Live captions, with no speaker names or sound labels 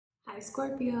Hi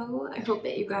Scorpio, I hope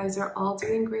that you guys are all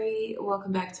doing great.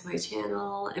 Welcome back to my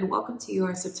channel and welcome to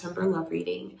your September love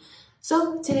reading.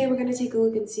 So today we're going to take a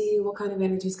look and see what kind of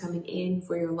energy is coming in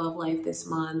for your love life this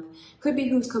month. Could be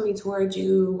who's coming towards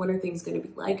you, what are things going to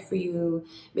be like for you,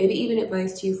 maybe even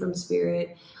advice to you from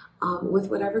spirit. With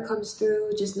whatever comes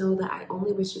through, just know that I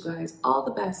only wish you guys all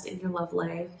the best in your love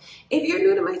life. If you're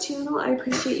new to my channel, I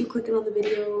appreciate you clicking on the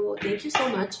video. Thank you so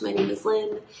much. My name is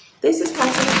Lynn. This is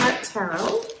Passion Heart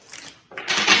Tarot.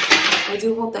 I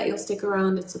do hope that you'll stick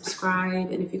around and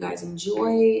subscribe. And if you guys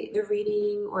enjoy the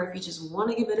reading, or if you just want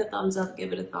to give it a thumbs up,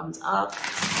 give it a thumbs up.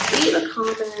 Leave a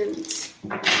comment.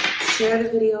 Share the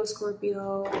video,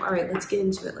 Scorpio. All right, let's get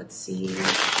into it. Let's see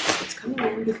what's coming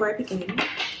in before I begin.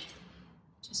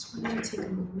 Just want to take a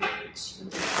moment to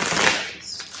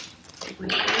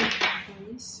wait for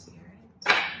Holy Spirit.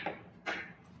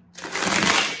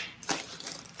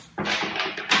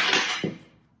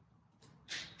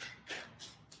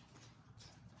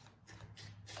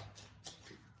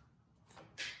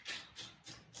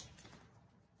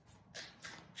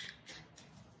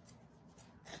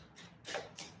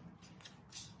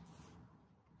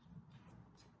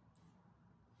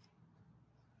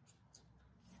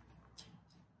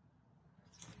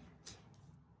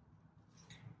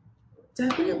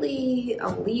 Definitely a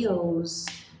Leo's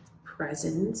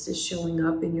presence is showing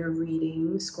up in your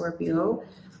reading, Scorpio.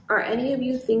 Are any of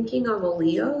you thinking of a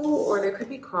Leo? Or there could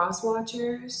be cross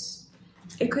watchers.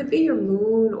 It could be your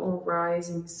moon or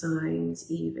rising signs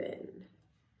even.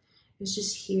 It's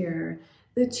just here.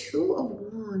 The Two of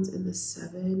Wands and the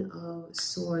Seven of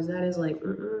Swords. That is like,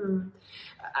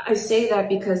 I say that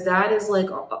because that is like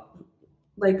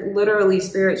literally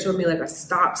Spirit showed me like a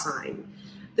stop sign.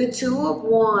 The Two of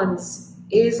Wands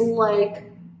is like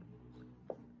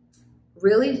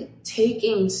really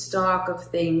taking stock of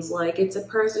things. Like it's a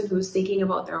person who's thinking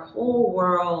about their whole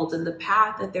world and the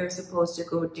path that they're supposed to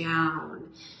go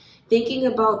down. Thinking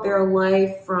about their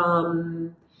life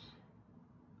from,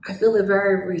 I feel, a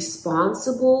very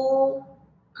responsible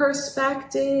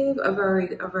perspective, a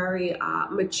very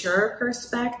mature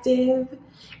perspective,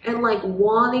 and like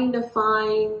wanting to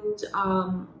find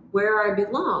where I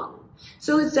belong.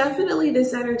 So it's definitely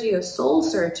this energy of soul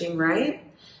searching, right?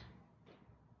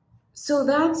 So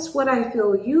that's what I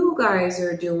feel you guys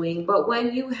are doing. But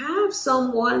when you have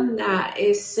someone that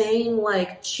is saying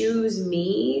like, choose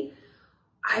me,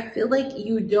 I feel like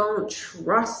you don't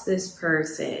trust this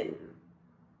person.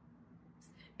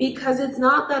 Because it's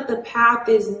not that the path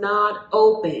is not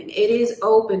open. It is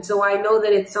open. So I know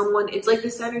that it's someone, it's like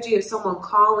this energy of someone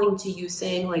calling to you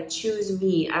saying like, choose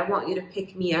me. I want you to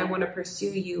pick me. I want to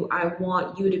pursue you. I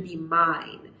want you to be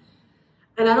mine.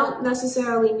 And I don't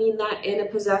necessarily mean that in a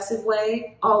possessive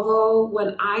way. Although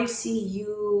when I see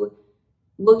you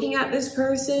looking at this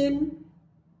person,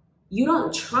 you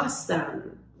don't trust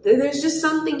them. There's just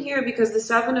something here because the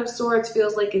Seven of Swords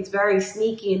feels like it's very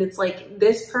sneaky, and it's like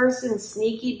this person's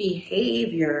sneaky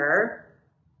behavior,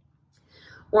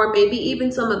 or maybe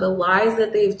even some of the lies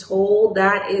that they've told,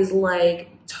 that is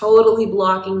like totally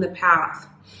blocking the path.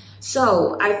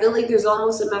 So I feel like there's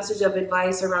almost a message of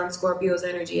advice around Scorpio's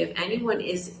energy. If anyone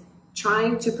is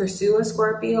trying to pursue a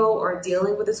Scorpio or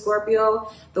dealing with a Scorpio,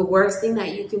 the worst thing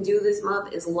that you can do this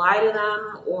month is lie to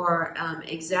them or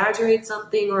exaggerate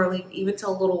something, or like even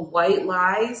tell little white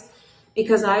lies,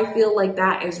 because I feel like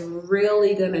that is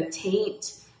really going to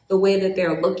taint the way that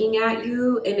they're looking at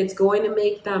you, and it's going to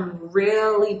make them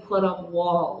really put up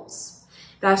walls.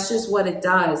 That's just what it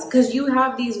does, because you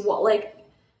have these, like,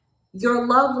 your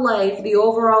love life, the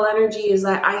overall energy is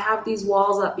that I have these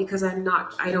walls up because I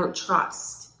don't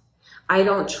trust. I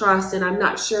don't trust, and I'm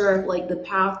not sure if like the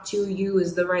path to you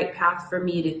is the right path for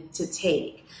me to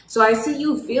take. So I see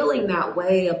you feeling that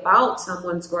way about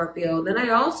someone, Scorpio. Then I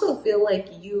also feel like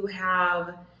you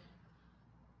have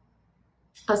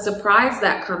a surprise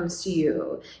that comes to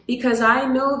you, because I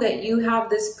know that you have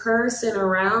this person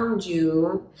around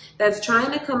you that's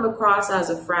trying to come across as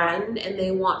a friend, and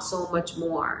they want so much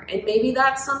more. And maybe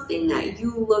that's something that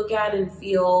you look at and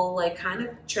feel like kind of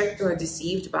tricked or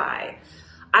deceived by.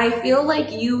 I feel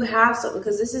like you have something,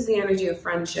 because this is the energy of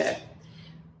friendship.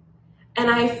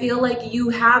 And I feel like you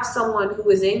have someone who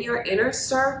is in your inner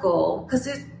circle, because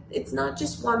it's not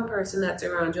just one person that's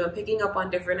around you. I'm picking up on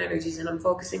different energies, and I'm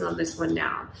focusing on this one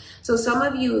now. So some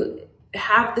of you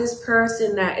have this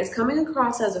person that is coming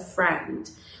across as a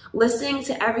friend, listening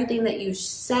to everything that you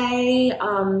say.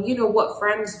 You know what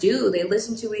friends do. They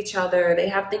listen to each other. They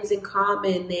have things in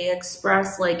common. They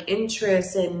express like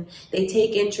interest, and they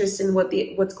take interest in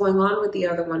what's going on with the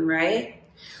other one, right?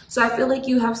 So I feel like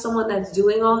you have someone that's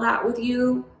doing all that with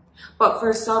you, but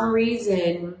for some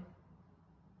reason,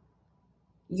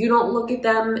 You don't look at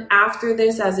them after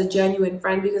this as a genuine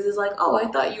friend because it's like, oh, I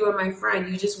thought you were my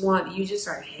friend. You just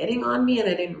start hitting on me and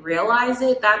I didn't realize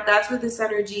it. That's what this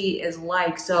energy is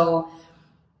like. So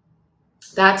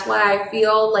that's why I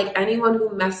feel like anyone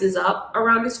who messes up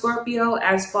around a Scorpio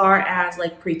as far as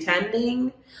like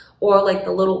pretending or like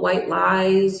the little white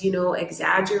lies, you know,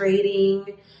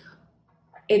 exaggerating,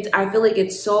 I feel like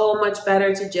it's so much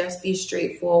better to just be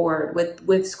straightforward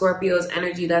with Scorpio's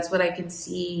energy. That's what I can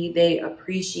see they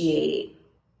appreciate.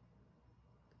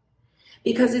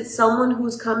 Because it's someone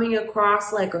who's coming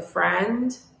across like a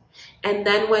friend. And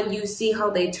then when you see how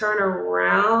they turn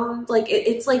around, like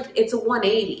it's a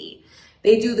 180.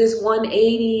 They do this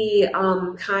 180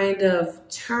 kind of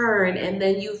turn, and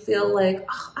then you feel like,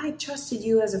 oh, I trusted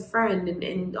you as a friend,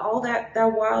 and all that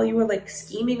while you were like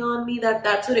scheming on me,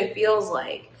 that's what it feels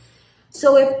like.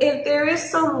 So if there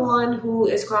is someone who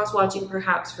is cross-watching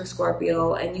perhaps for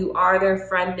Scorpio, and you are their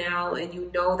friend now, and you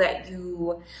know that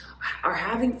you are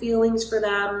having feelings for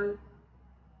them,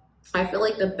 I feel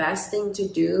like the best thing to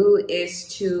do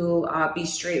is to be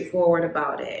straightforward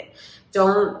about it.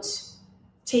 Don't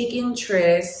take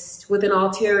interest with an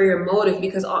ulterior motive,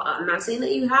 because I'm not saying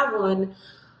that you have one,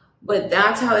 but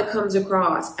that's how it comes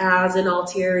across, as an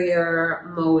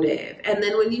ulterior motive. And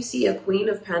then when you see a Queen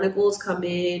of Pentacles come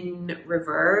in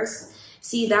reverse,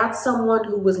 see, that's someone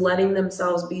who was letting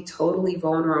themselves be totally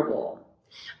vulnerable.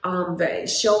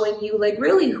 Showing you like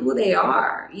really who they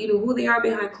are, you know, who they are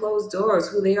behind closed doors,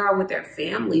 who they are with their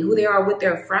family, who they are with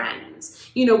their friends.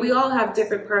 You know, we all have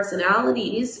different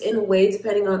personalities in a way,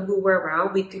 depending on who we're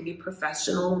around. We can be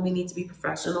professional when we need to be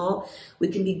professional. We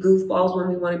can be goofballs when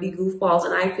we want to be goofballs.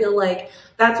 And I feel like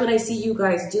that's what I see you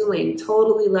guys doing,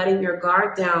 totally letting your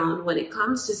guard down when it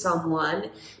comes to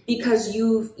someone, because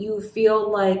you feel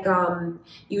like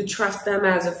you trust them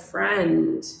as a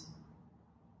friend.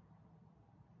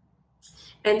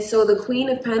 And so the Queen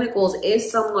of Pentacles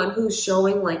is someone who's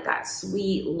showing like that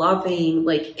sweet, loving,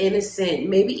 like innocent,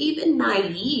 maybe even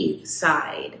naive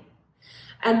side.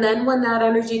 And then when that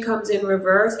energy comes in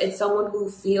reverse, it's someone who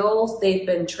feels they've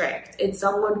been tricked. It's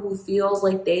someone who feels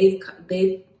like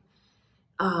I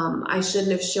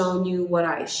shouldn't have shown you what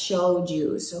I showed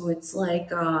you. So it's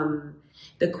like,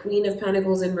 the Queen of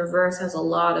Pentacles in reverse has a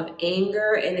lot of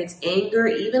anger, and it's anger,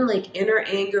 even like inner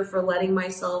anger for letting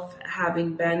myself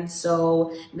having been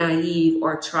so naive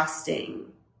or trusting.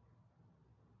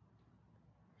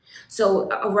 So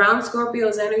around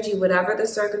Scorpio's energy, whatever the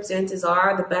circumstances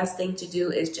are, the best thing to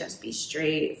do is just be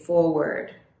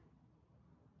straightforward.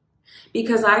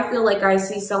 Because I feel like I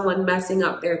see someone messing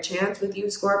up their chance with you,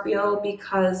 Scorpio,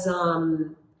 because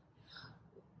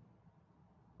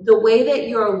the way that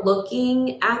you're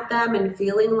looking at them and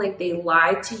feeling like they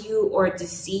lied to you or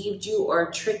deceived you or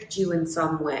tricked you in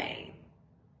some way.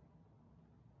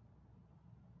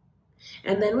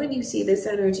 And then when you see this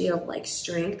energy of like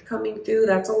strength coming through,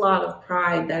 that's a lot of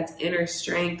pride, that's inner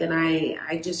strength. And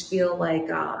I just feel like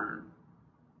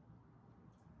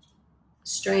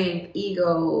strength,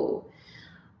 ego,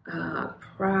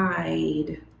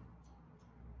 pride,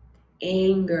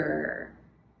 anger.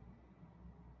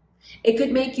 It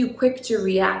could make you quick to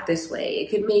react this way.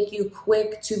 It could make you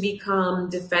quick to become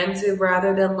defensive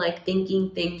rather than like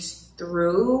thinking things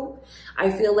through.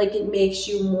 I feel like it makes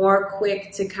you more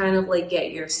quick to kind of like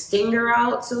get your stinger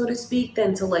out, so to speak,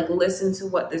 than to like listen to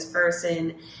what this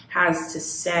person has to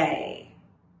say.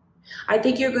 I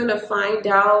think you're going to find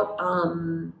out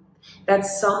that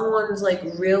someone's like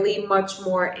really much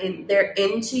more they're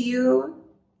into you.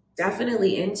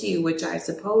 Definitely into you, which I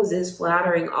suppose is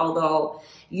flattering, although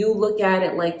you look at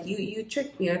it like you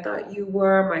tricked me. I thought you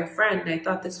were my friend. I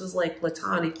thought this was like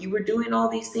platonic. You were doing all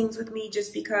these things with me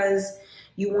just because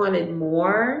you wanted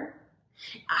more.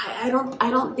 I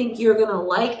don't think you're gonna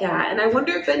like that. And I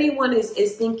wonder if anyone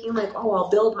is thinking like, oh, I'll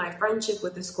build my friendship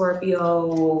with the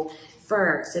Scorpio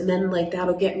first and then like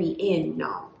that'll get me in.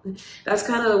 No. That's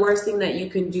kind of the worst thing that you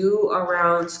can do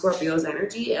around Scorpio's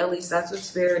energy. At least that's what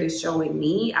Spirit is showing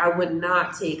me. I would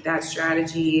not take that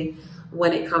strategy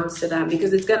when it comes to them,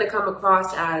 because it's going to come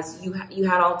across as you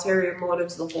had ulterior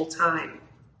motives the whole time.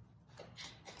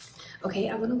 Okay,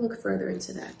 I'm going to look further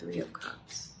into that Three of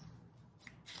Cups.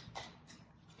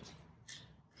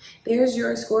 There's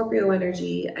your Scorpio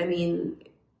energy. I mean,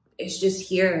 it's just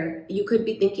here. You could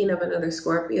be thinking of another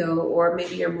Scorpio, or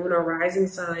maybe your moon or rising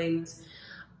signs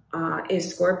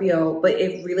is Scorpio, but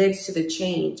it relates to the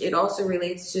change. It also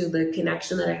relates to the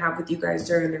connection that I have with you guys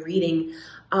during the reading,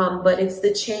 but it's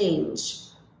the change.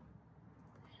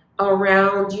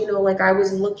 around, you know, like I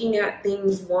was looking at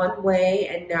things one way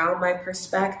and now my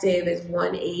perspective is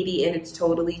 180 and it's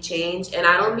totally changed. And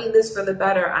I don't mean this for the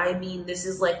better. I mean, this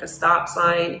is like a stop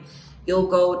sign. You'll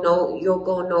go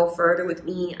no further with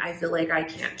me. I feel like I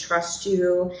can't trust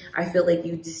you. I feel like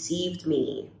you deceived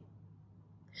me.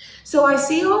 So I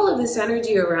see all of this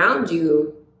energy around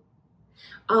you.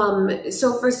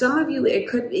 So for some of you, it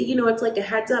could, you know, it's like a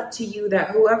heads up to you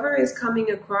that whoever is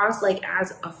coming across like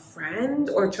as a friend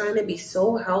or trying to be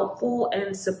so helpful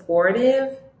and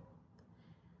supportive,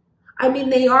 I mean,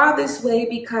 they are this way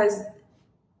because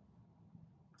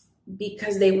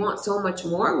they want so much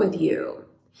more with you.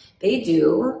 They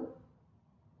do.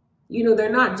 You know,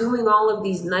 they're not doing all of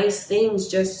these nice things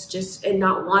just and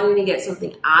not wanting to get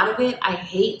something out of it. I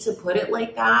hate to put it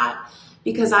like that,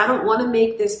 because I don't want to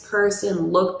make this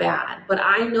person look bad. But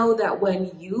I know that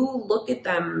when you look at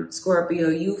them, Scorpio,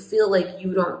 you feel like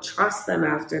you don't trust them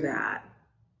after that.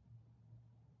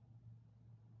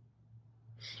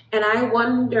 And I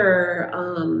wonder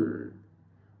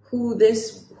who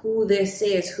this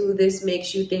is, who this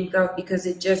makes you think of, because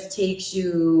it just takes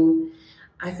you,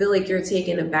 I feel like you're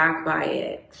taken aback by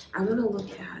it. I want to look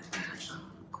at that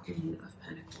Queen of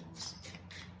Pentacles.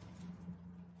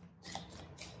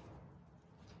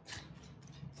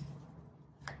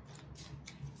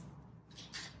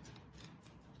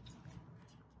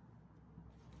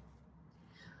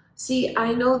 See,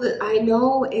 I know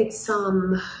it's,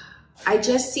 I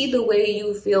just see the way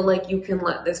you feel like you can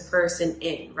let this person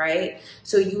in, right?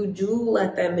 So you do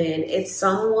let them in. It's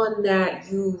someone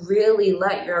that you really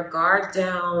let your guard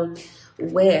down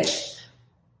with.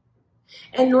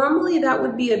 And normally that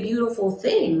would be a beautiful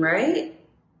thing, right?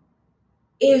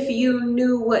 If you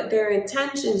knew what their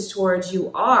intentions towards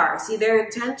you are. See, their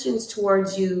intentions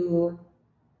towards you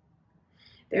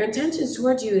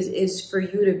is for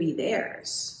you to be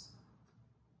theirs.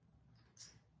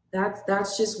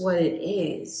 That's just what it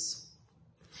is.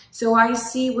 So I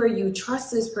see where you trust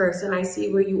this person. I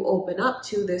see where you open up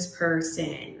to this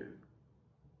person.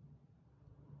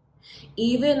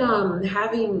 Even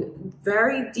having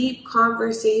very deep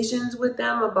conversations with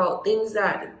them about things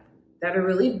that are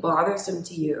really bothersome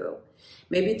to you.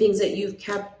 Maybe things that you've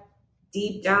kept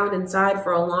deep down inside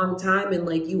for a long time, and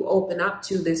like you open up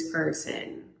to this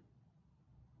person.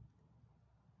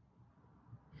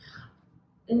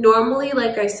 Normally,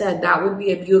 like I said, that would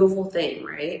be a beautiful thing,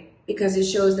 right? Because it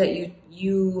shows that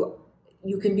you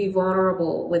can be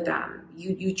vulnerable with them.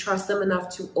 You trust them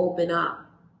enough to open up.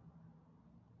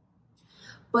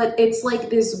 But it's like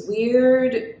this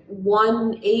weird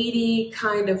 180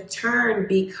 kind of turn,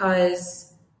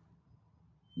 because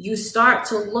you start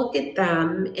to look at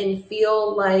them and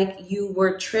feel like you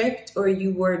were tricked or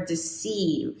you were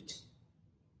deceived.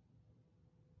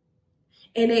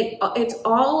 And it's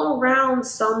all around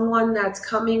someone that's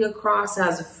coming across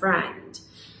as a friend.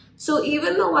 So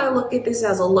even though I look at this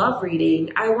as a love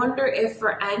reading, I wonder if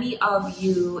for any of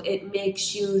you, it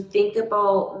makes you think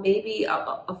about maybe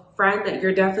a friend that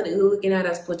you're definitely looking at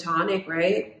as platonic,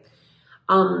 right?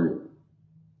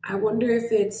 I wonder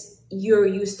if it's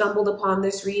you stumbled upon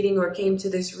this reading or came to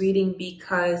this reading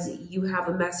because you have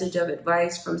a message of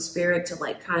advice from spirit to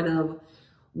like kind of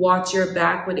watch your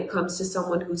back when it comes to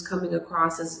someone who's coming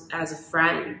across as a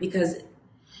friend, because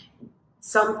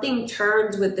something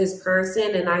turns with this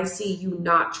person and I see you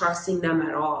not trusting them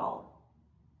at all.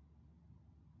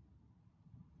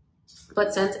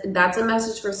 But since that's a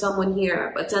message for someone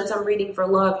here, but since I'm reading for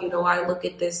love, you know, I look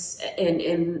at this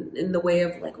in the way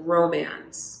of like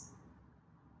romance.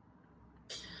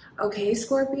 Okay,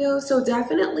 Scorpio, so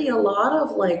definitely a lot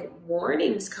of like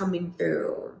warnings coming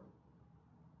through.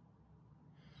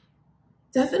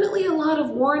 Definitely a lot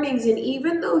of warnings. And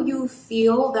even though you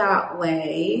feel that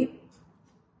way,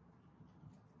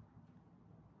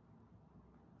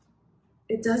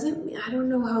 it doesn't, I don't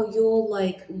know how you'll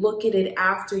like look at it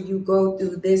after you go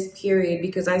through this period,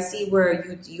 because I see where I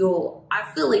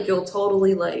feel like you'll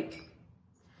totally like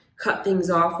cut things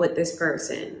off with this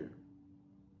person.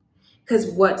 Because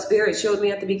what spirit showed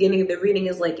me at the beginning of the reading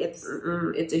is like, it's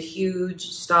a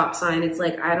huge stop sign. It's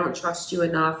like, I don't trust you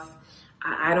enough.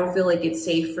 I don't feel like it's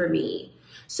safe for me.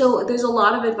 So there's a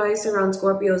lot of advice around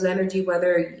Scorpio's energy,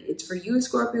 whether it's for you,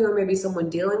 Scorpio, or maybe someone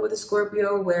dealing with a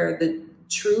Scorpio, where the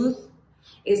truth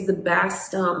is the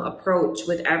best approach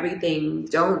with everything.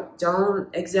 Don't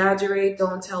exaggerate.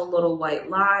 Don't tell little white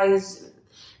lies.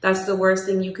 That's the worst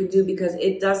thing you can do, because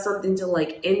it does something to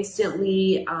like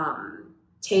instantly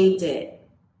taint it.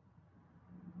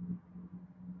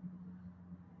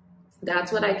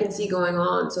 That's what I can see going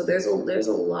on. So there's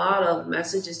a lot of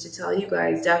messages to tell you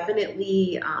guys.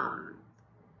 Definitely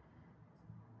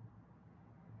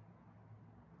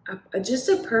just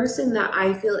a person that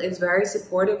I feel is very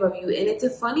supportive of you. And it's a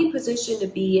funny position to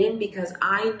be in because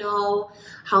I know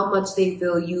how much they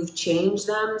feel you've changed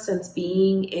them since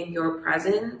being in your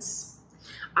presence.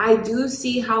 I do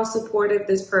see how supportive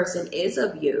this person is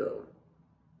of you.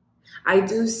 I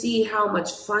do see how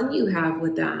much fun you have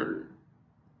with them.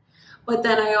 But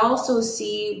then I also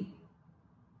see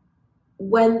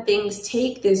when things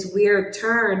take this weird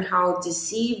turn, how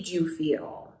deceived you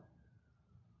feel.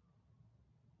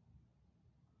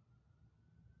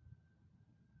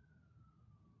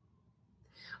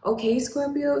 Okay,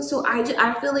 Scorpio. So I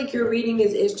feel like your reading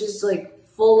is just like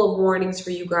full of warnings for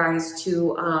you guys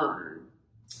to,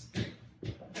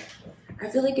 I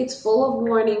feel like it's full of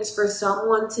warnings for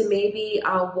someone to maybe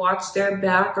watch their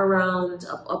back around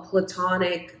a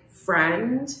platonic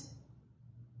friend.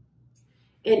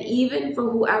 And even for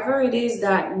whoever it is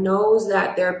that knows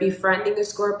that they're befriending a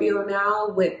Scorpio now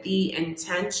with the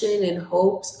intention and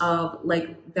hopes of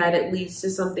like that it leads to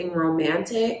something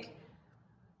romantic,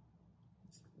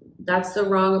 that's the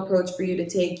wrong approach for you to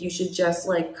take. You should just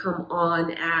like come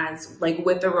on as like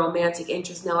with a romantic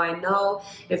interest. Now I know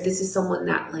if this is someone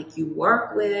that like you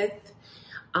work with,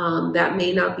 that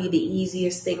may not be the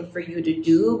easiest thing for you to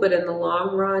do, but in the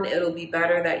long run, it'll be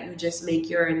better that you just make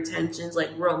your intentions, like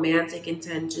romantic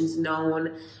intentions,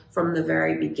 known from the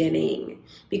very beginning,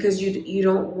 because you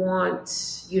don't want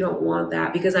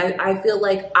that, because I feel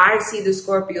like I see the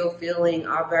Scorpio feeling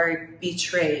very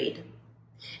betrayed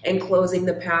and closing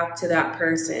the path to that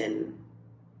person.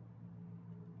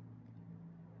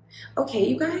 Okay,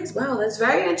 you guys, wow, that's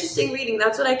very interesting reading.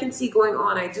 That's what I can see going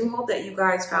on. I do hope that you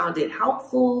guys found it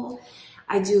helpful.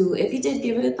 I do. If you did,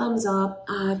 give it a thumbs up.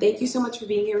 Thank you so much for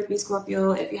being here with me,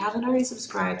 Scorpio. If you haven't already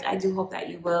subscribed, I do hope that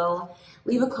you will.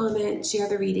 Leave a comment, share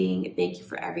the reading. Thank you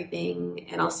for everything,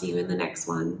 and I'll see you in the next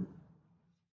one.